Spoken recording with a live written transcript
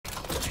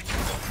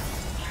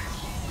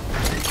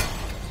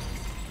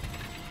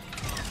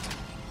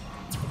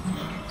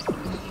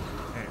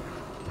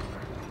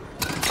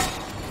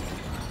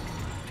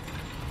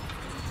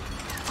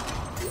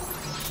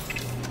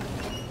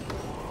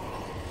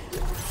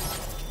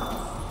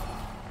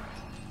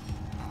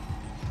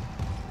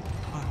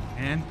Fuck,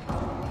 man.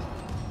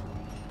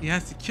 He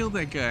has to kill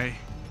that guy.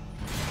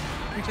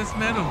 We just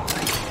met him.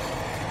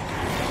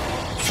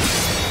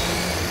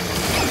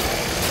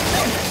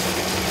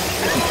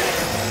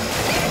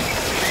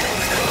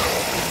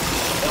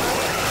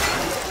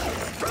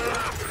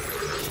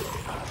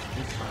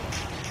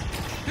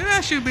 Maybe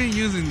I should be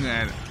using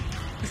that.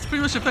 It's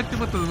pretty much effective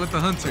with the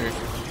hunter.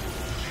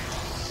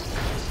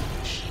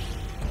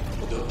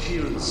 The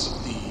appearance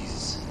of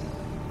these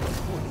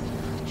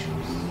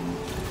creatures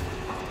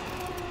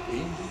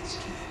in these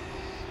tombs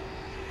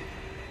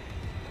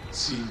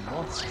seem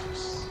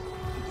monstrous.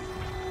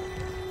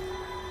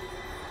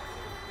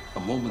 A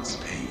moment's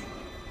pain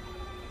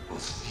will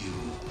fuel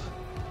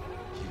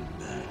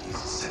humanity's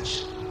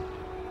ascension.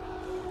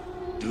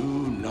 Do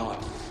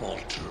not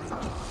falter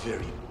at the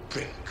very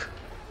brink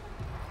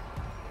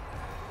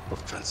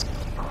of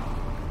transcendence.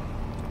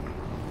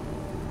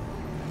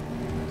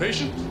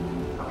 Patient?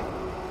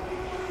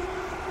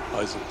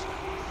 Isaac.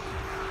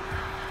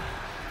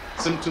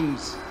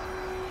 Symptoms?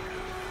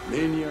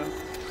 Mania?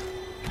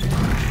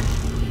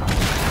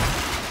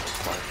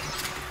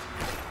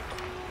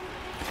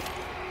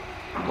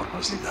 What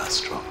was the last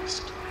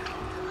strongest?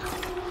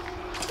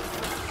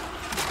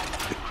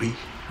 The grief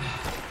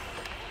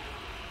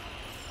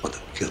or the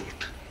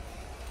guilt?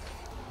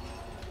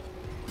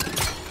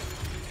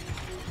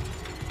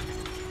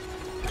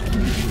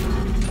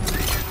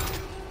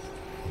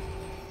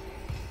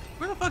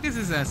 Where the fuck is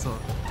this asshole?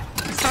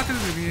 He's talking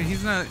to me and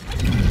he's not.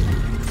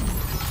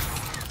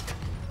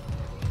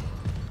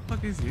 What the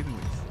fuck is he anyways?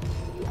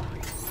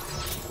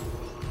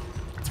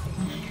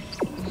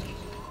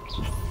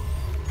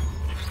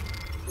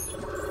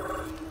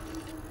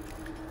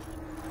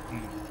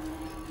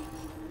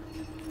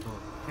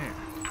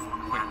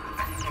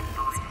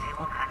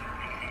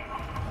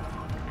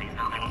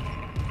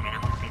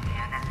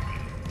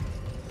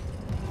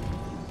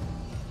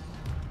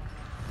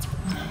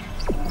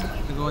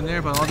 Go in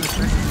there, but all this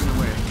mess is in the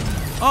way.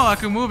 Oh, I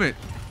can move it.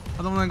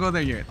 I don't want to go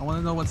there yet. I want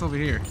to know what's over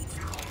here.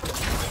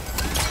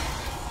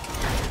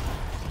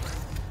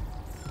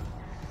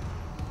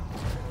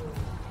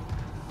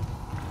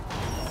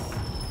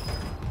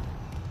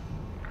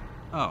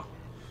 Oh.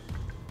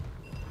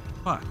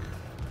 Fuck.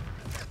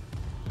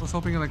 I was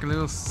hoping like a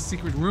little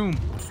secret room.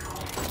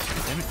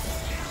 Damn it.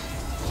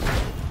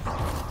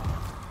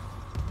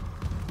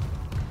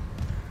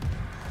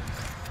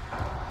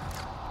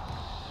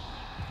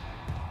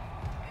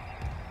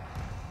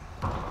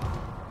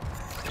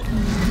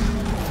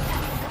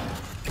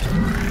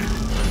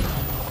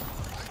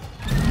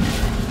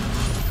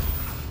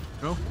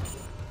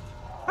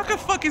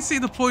 See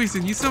the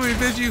poison. You saw me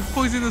that you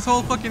poisoned this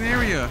whole fucking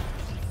area.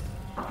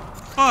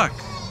 Fuck.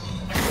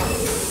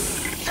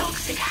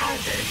 Toxic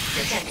hazard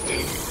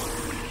detected.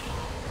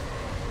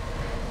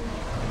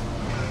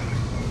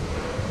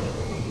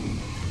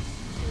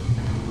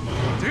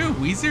 Is there a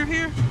Weezer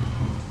here?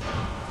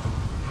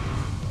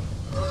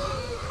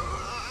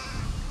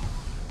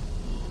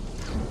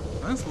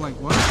 That's like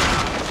what?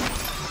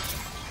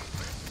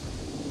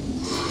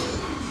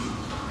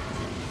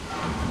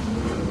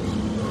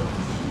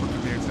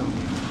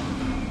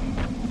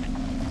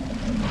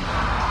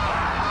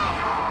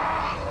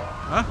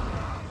 Huh?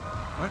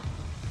 What?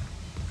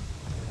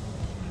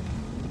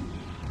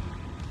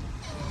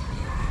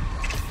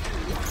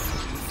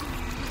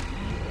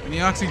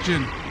 Any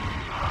oxygen?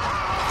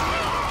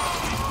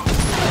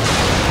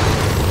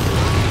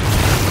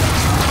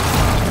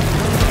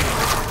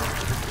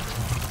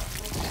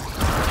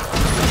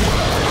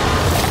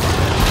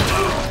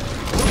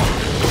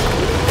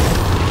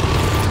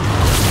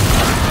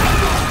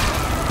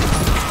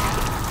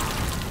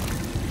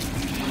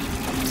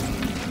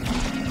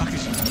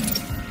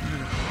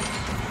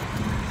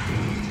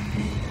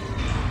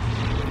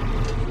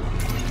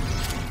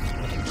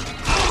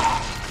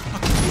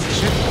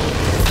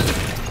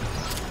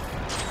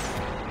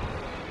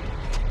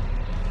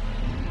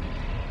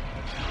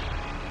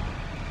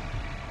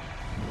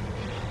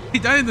 He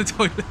died in the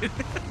toilet.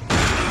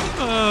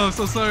 Oh, I'm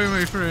so sorry,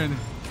 my friend.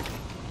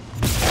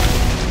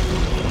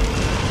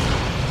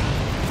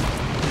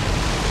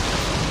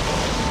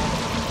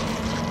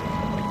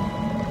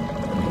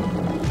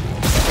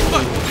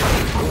 Fuck.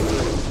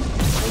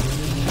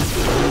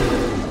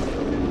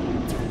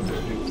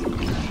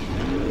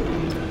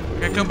 I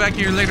gotta come back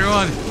here later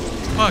on.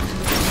 Fuck.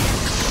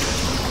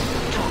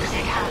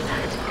 Toxic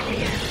hazard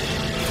clear.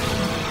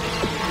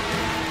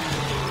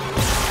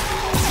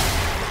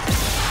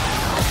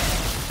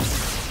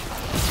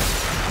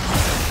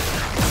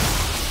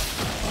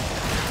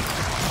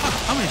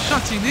 How many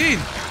shots you need?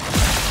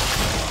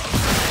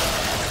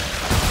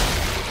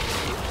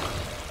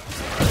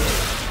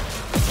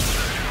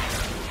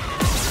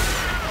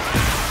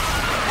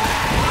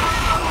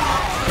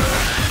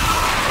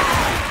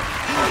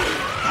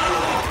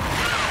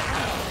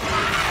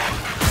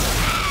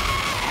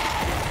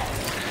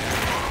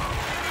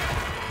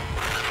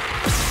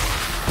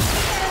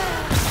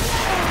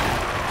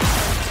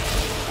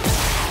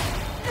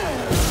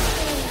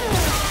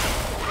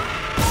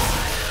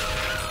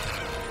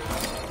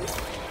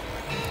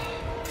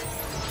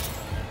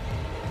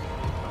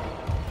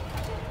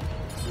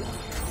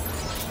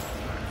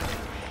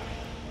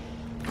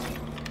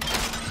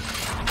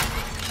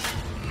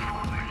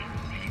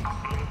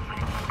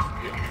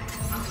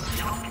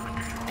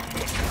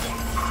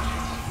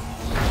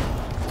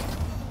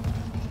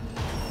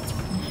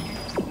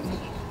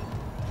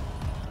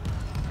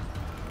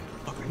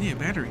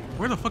 Battery.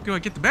 Where the fuck do I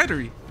get the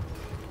battery?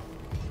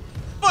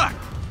 Fuck!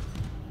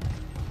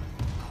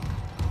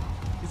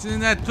 It's in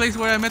that place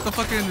where I met the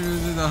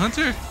fucking the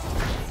hunter?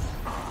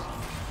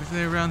 Or is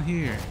it around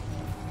here?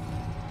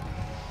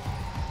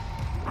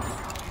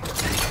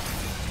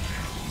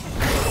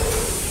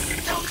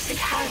 Toxic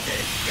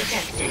hazard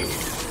detected.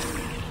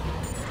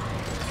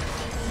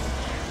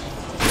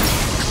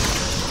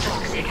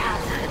 Toxic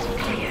hazard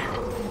cleared.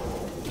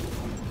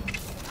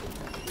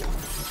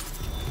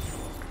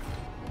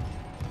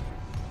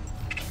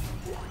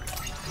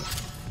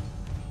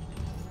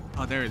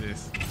 Oh, there it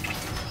is.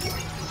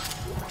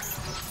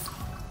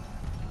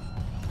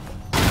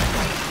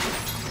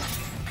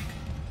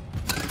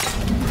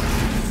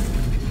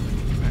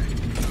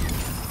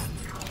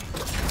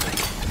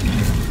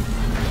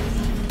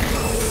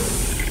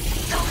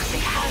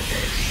 Toxic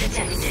hazard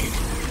detected.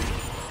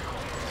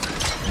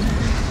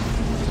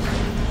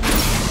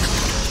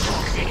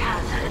 Toxic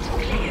hazard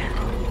cleared.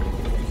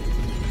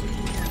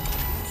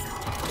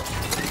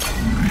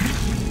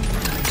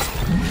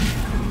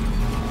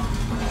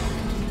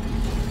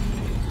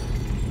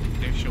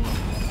 There show up.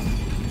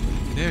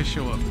 There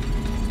show up.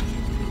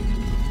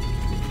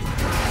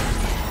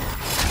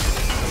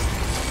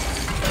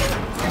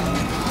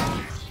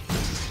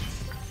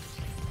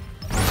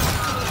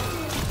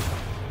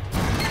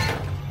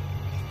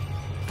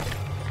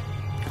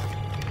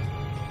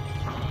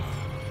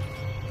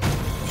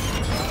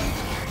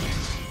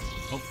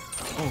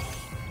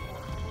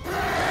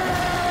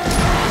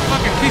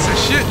 Fucking piece of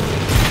shit.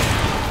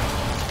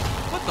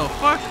 What the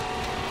fuck?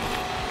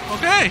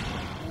 Okay.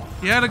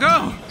 He had to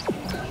go.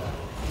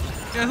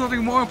 He has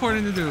something more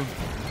important to do.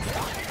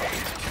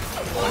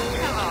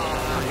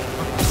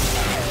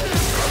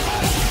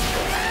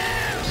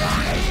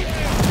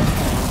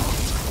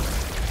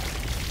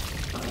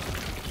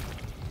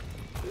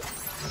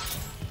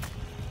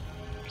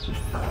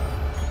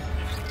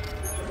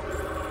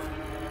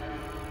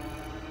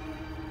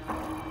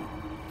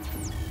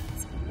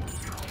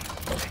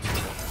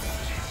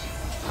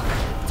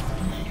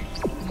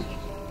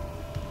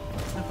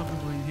 What's the fuck is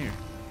going here?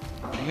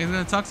 You guys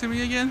gonna talk to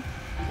me again?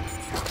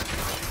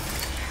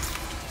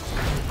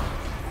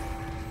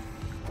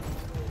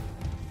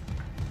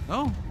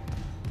 Oh.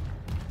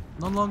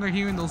 No longer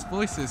hearing those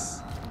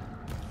voices.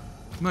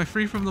 Am I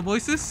free from the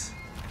voices?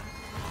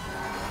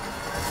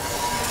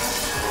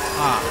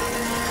 Ah.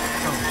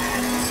 Oh.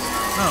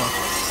 No.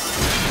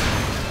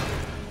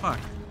 Fuck.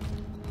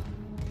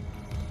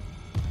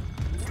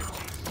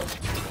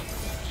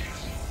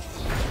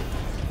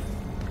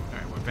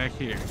 Alright, we're back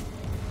here.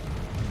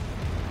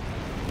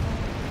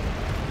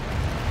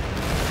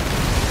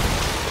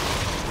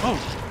 Oh.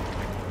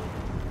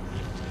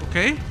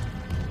 Okay.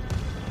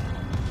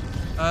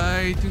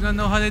 I do not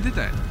know how they did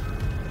that.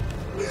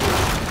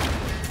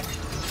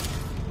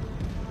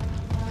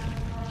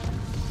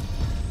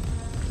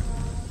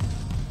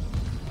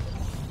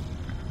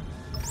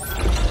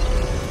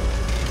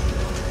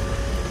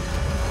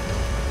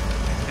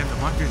 And the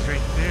marker's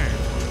right there.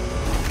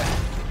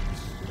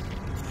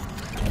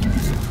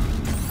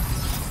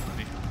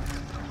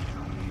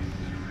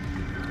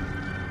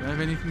 Do I have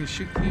anything to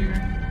shoot here?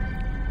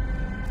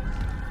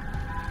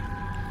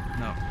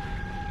 No.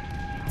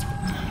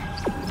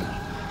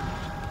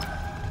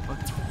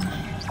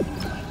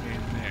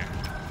 In there.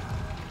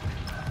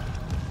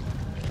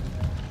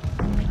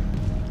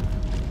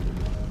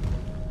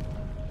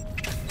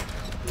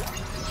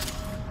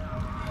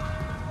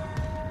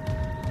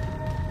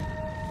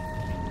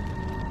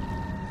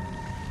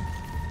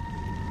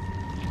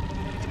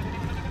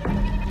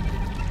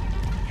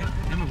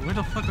 Damn it, where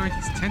the fuck are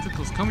these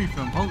tentacles coming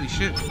from? Holy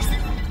shit.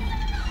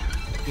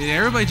 Did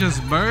everybody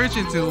just merge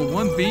into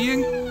one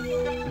being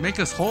to make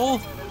us whole?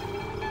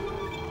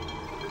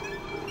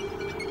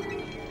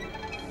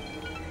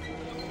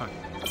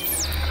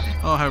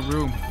 Oh, I have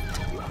room.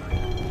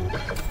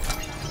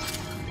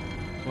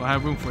 Well, I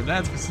have room for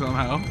that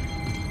somehow.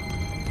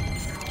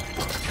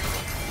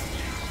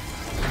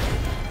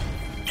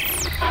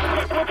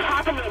 What's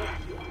happening?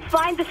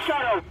 Find the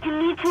shuttle.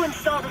 You need to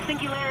install the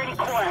singularity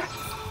core.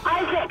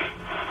 Isaac!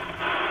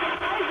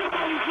 Isaac,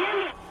 can you hear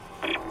me?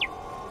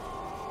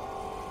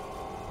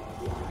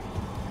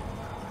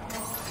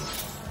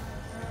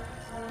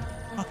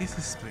 What is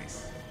this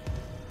place?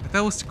 I thought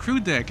it was the crew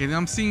deck, and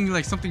I'm seeing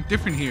like something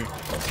different here.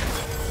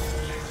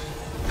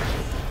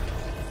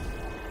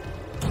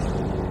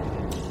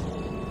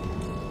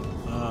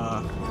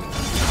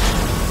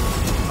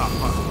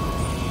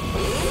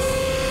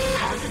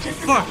 Positive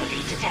Fuck.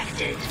 anomaly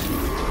detected.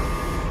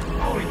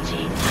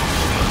 Quarantine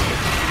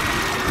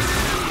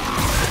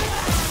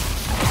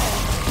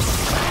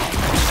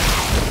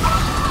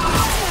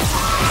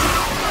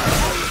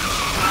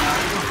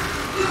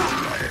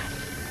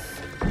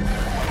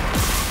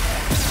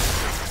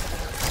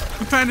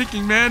I'm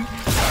panicking, man.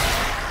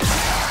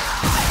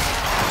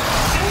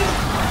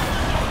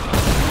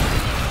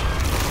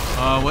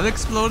 What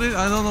exploded?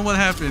 I don't know what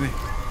happened.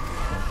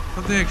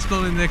 Something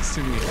exploded next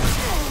to me.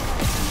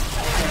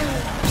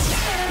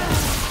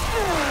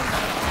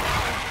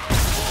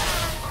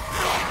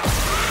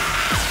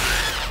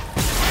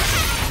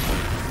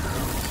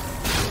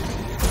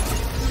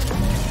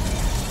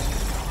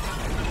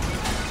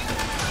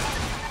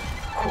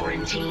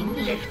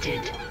 Quarantine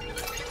lifted.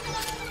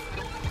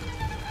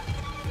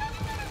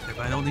 If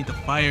I don't need the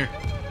fire.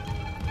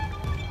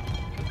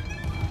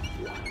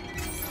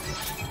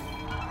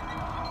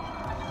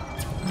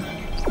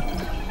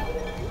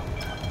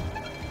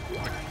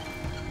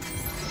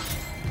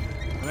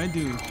 What I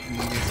do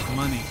need is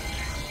money.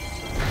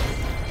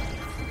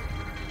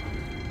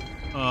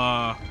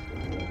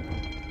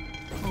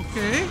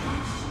 Okay.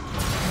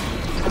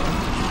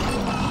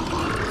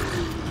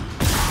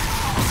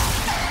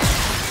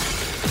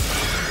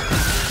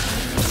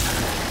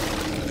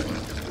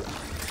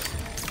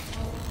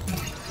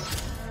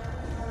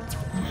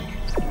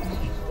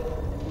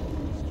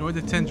 Destroy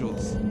the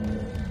tendrils.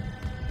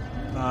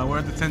 Where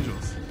are the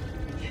tendrils?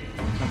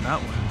 Not that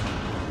one.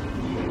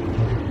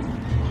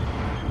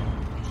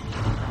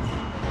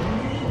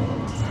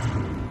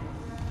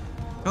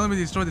 Telling me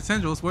to destroy the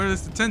tendrils. Where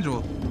is the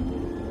tendril?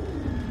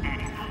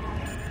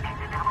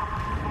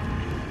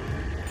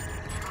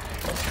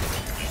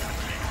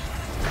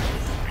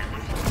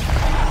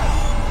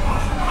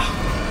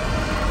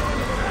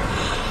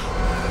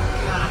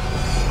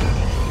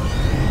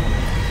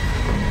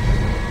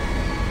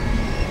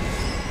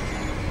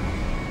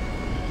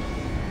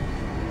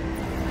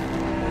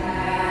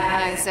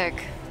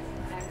 Isaac.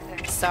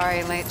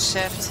 Sorry, late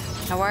shift.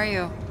 How are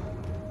you?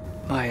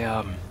 My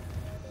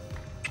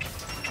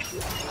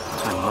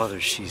mother,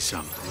 she's,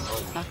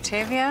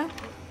 Octavia?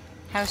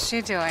 How's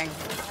she doing?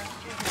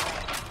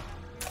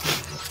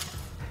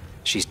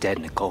 she's dead,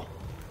 Nicole.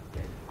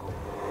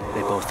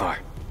 They both are.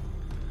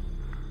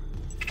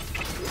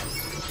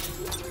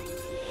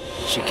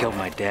 She killed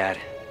my dad,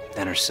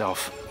 then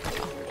herself.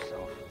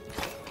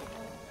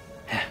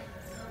 Yeah.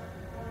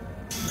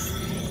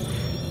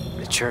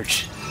 The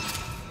church.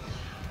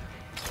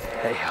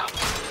 They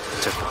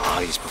took the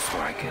bodies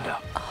before I could,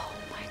 Oh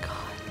my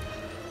god.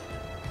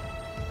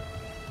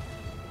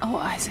 Oh,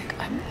 Isaac,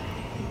 I'm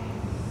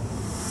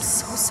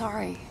so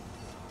sorry.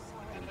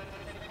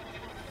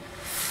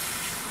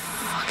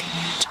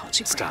 Fucking told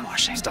you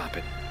brainwashing. Stop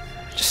it.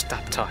 Just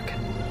stop talking.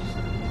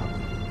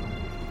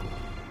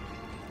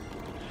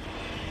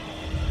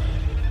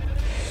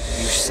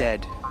 You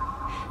said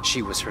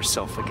she was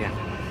herself again.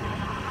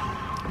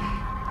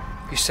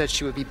 You said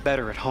she would be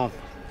better at home.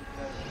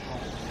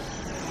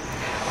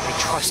 I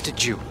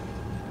trusted you.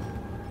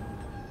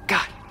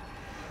 God.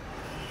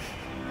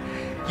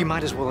 You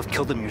might as well have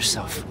killed him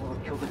yourself.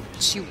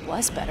 She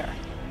was better.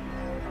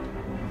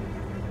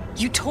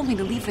 You told me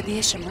to leave for the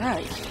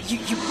Ishimura.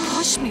 You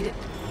pushed me to...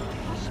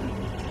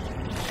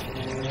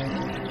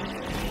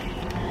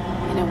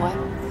 You know what?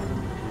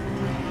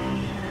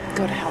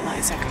 Go to hell,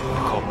 Isaac.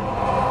 Nicole.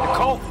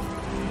 Nicole!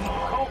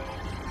 Nicole!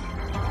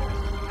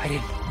 I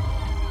didn't...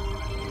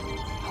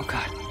 Oh,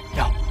 God.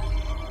 No.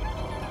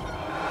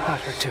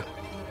 Not her, too.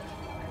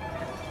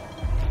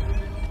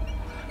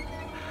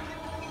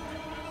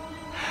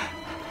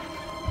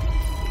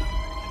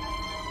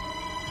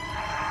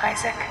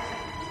 Isaac.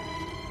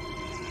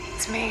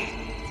 It's me.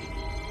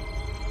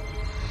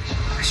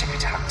 I wish I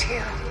could talk to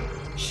you.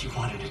 She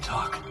wanted to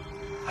talk.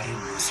 I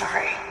didn't listen.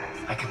 Sorry.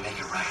 I can make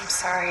it right. I'm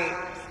sorry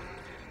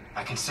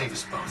I can save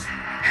us both.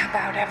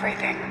 about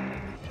everything.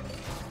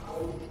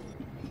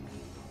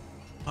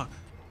 Fuck.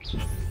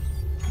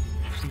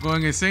 I'm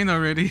going insane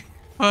already.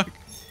 Fuck.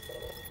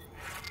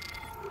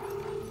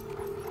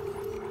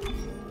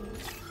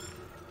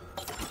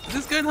 Is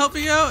this gun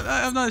helping out?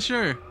 I'm not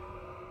sure.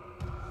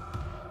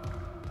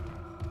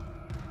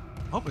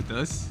 Hope it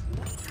does.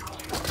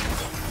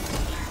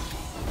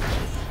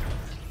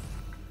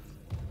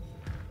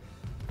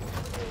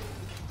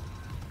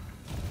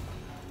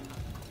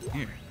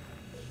 Here.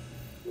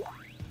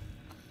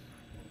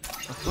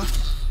 What?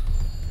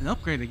 An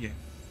upgrade again.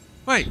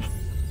 Wait,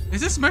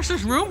 is this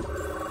Mercer's room?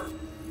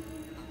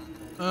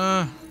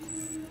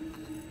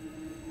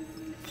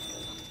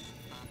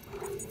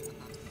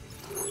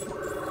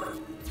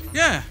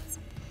 Yeah.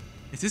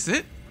 Is this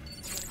it?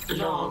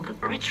 Log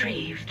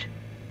retrieved.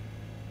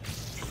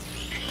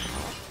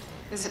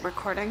 Is it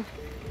recording?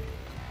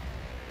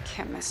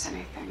 Can't miss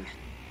anything.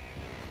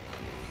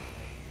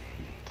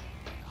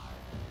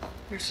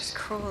 There's just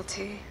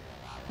cruelty.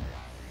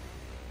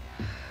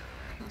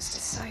 He was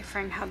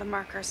deciphering how the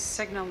marker's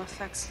signal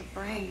affects the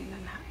brain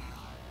and how...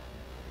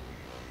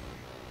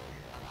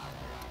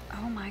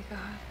 Oh my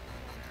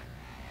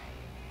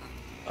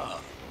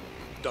god.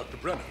 Dr.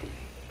 Brenner.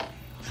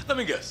 Let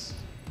me guess.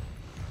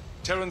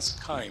 Terrence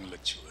Kine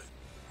let you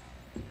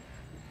in.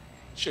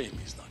 Shame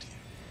he's not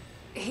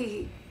here.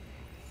 He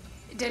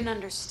didn't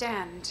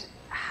understand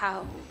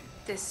how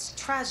this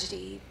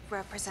tragedy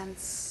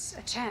represents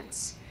a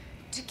chance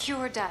to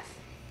cure death.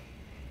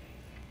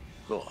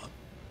 Go on.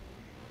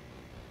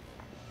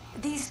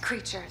 These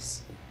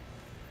creatures,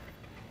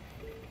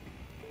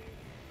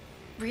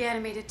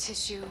 reanimated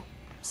tissue,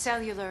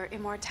 cellular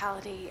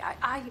immortality.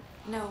 I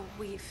know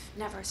we've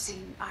never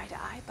seen eye to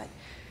eye, but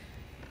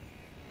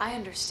I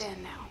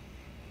understand now.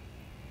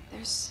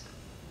 There's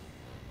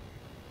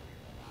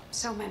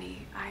so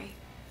many I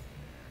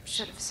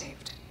should have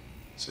saved.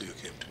 So you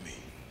came to me.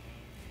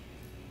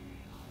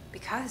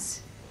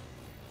 Because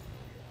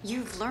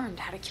You've learned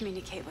how to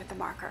communicate with the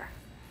marker.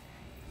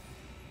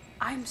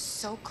 I'm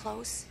so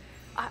close.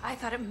 I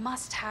thought it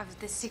must have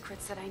the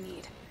secrets that I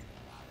need.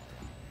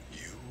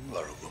 You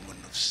are a woman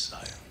of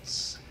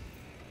science,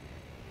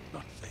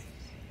 not faith.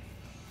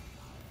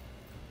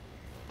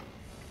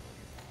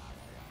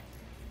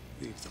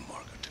 Leave the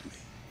marker to me.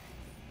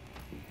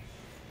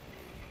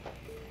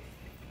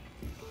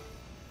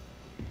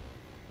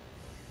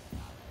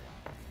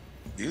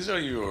 These are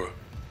your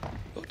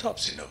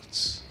autopsy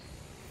notes.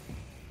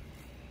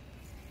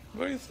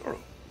 Very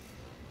thorough.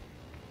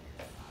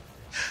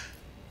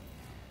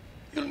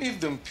 You'll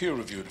need them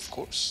peer-reviewed, of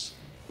course.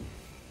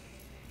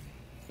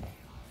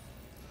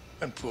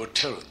 And poor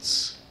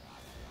Terrence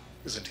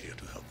isn't here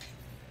to help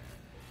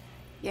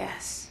you.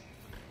 Yes.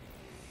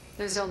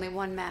 There's only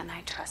one man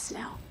I trust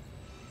now.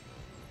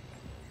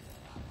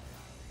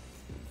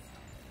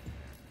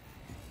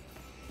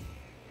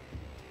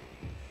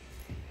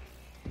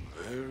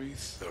 Very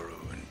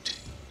thorough indeed.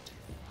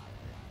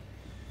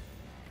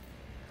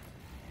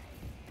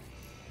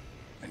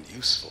 And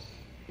useful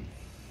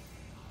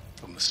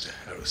for Mr.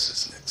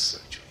 Harris's next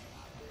surgery.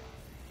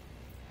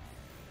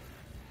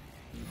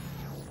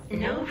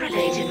 No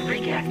related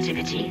rig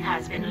activity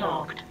has been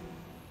logged.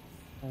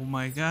 Oh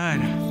my god.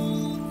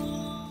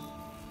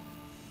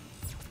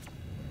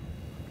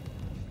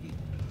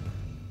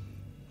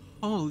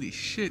 Holy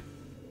shit.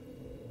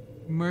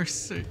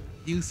 Mercer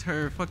used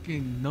her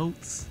fucking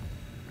notes.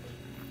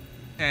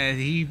 And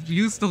he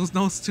used those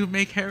notes to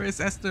make Harris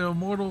as the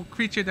immortal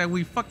creature that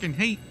we fucking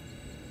hate.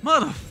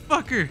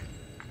 Motherfucker.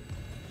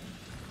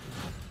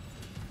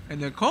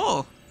 And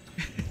Nicole.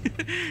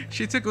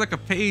 She took like a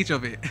page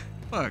of it.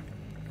 Fuck.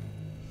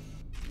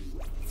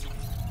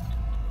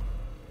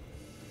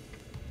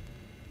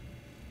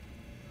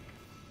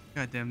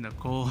 Goddamn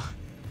Nicole.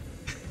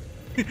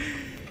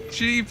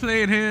 She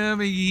played him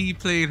and he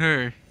played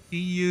her. He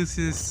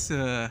uses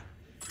her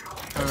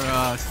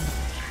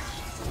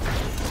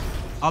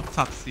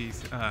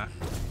autopsies to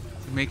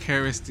make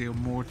Harris the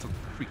immortal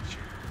creature.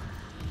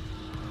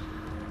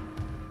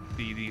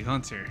 The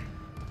hunter.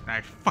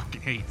 I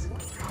fucking hate.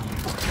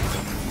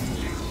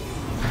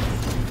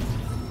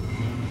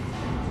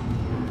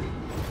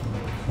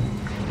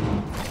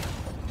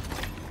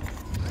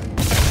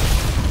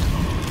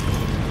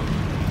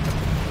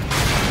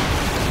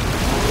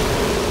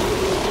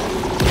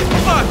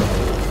 Fuck!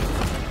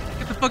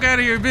 Get the fuck out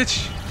of here,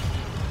 bitch!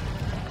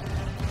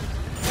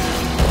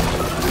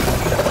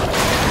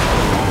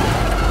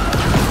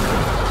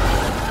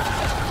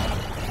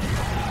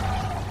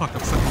 Fuck,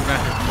 I'm stuck in the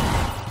bathroom.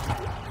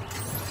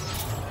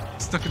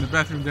 Stuck in the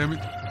bathroom, damn it.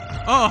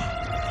 Oh!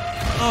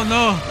 Oh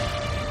no!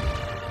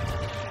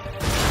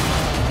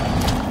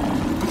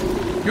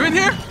 You're in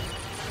here?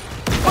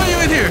 Why are you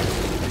in here? Get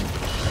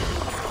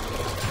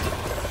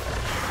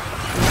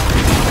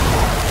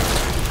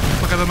the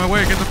fuck out of my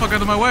way, get the fuck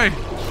out of my way!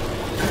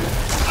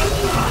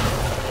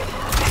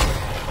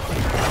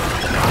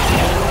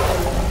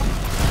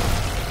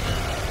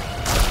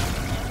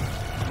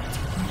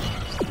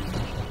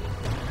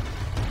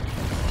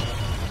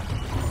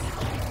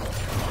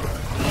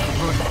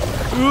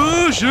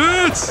 Oh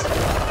shit! It's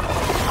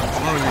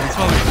following me, it's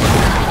following me.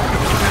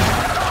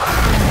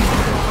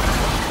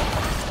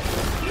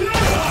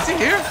 Is he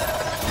here?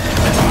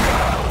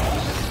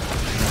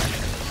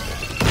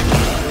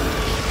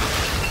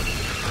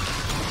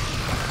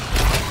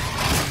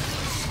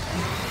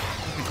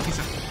 He's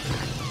a...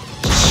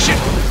 Shit!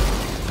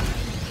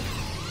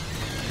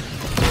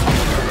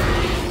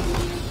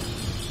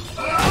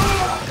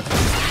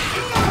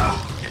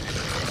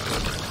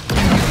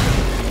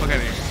 Fuck out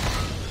of here.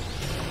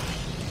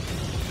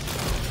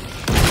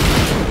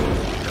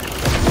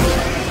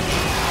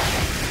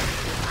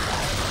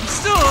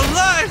 Still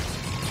alive!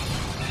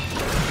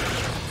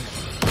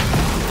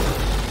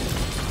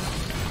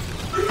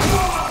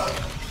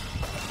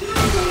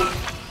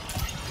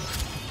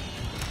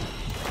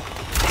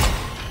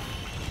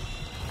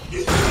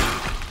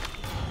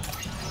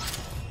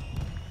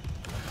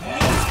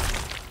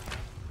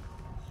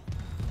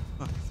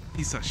 Fuck,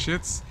 piece of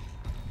shits.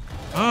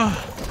 Ugh.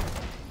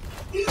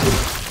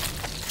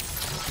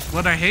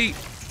 What I hate.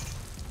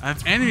 I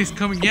have enemies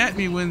coming at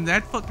me when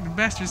that fucking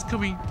bastard's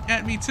coming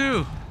at me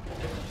too.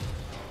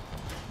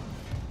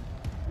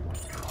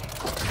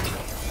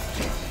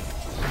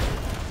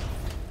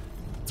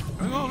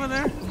 Can I go over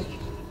there?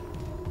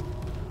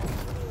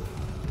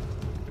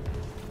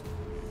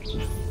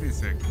 Wait a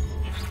sec.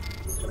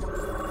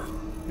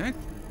 Can I?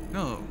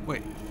 No,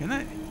 wait. Can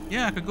I?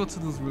 Yeah, I could go to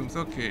those rooms.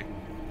 Okay.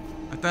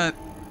 I thought,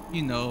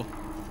 you know,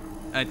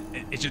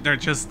 they're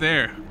just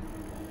there.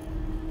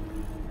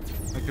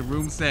 Like the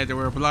rooms said, they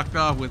were blocked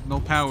off with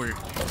no power.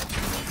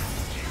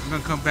 I'm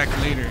gonna come back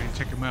later and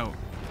check them out.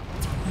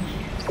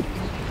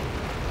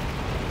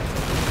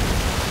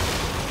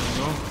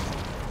 Go.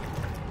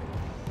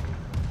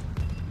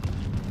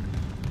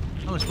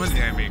 How much money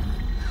did I make?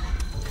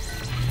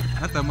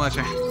 Not that much,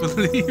 I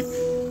believe.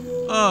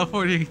 Oh,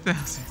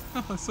 48,000.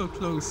 Oh, so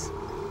close.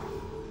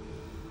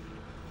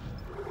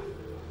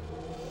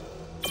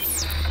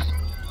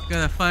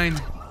 Gotta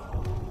find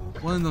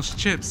one of those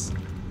chips.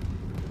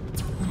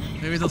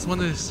 Maybe those one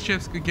of those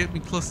chips could get me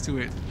close to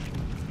it.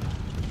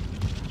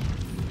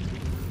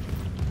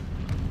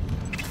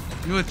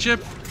 You a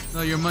chip?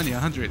 No, your money,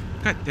 100.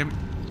 God damn it.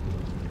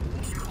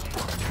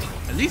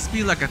 At least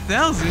be like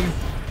 1,000.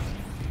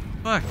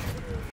 Fuck.